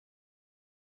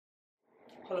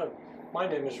Hello, my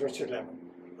name is Richard Lemon.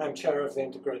 I'm Chair of the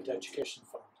Integrated Education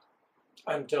Fund.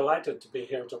 I'm delighted to be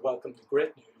here to welcome the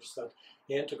great news that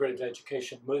the Integrated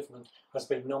Education movement has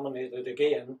been nominated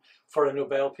again for a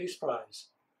Nobel Peace Prize.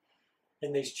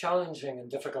 In these challenging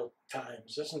and difficult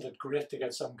times, isn't it great to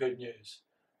get some good news?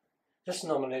 This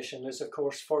nomination is, of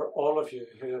course, for all of you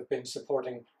who have been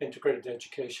supporting integrated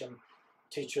education,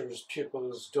 teachers,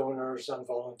 pupils, donors and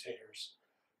volunteers.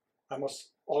 I must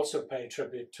also pay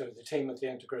tribute to the team at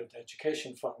the Integrated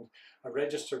Education Fund, a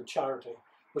registered charity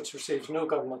which receives no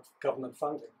government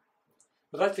funding.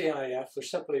 Without the IEF, there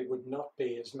simply would not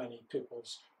be as many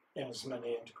pupils in as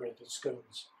many integrated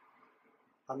schools.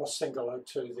 I must single out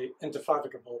to the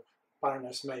indefatigable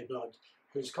Baroness May Blood,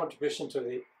 whose contribution to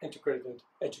the integrated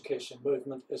education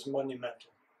movement is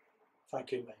monumental.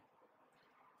 Thank you, May.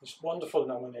 This wonderful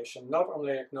nomination not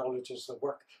only acknowledges the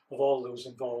work of all those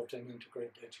involved in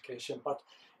integrated education, but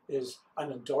is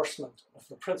an endorsement of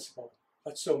the principle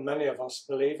that so many of us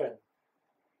believe in.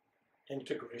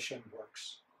 Integration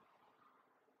works.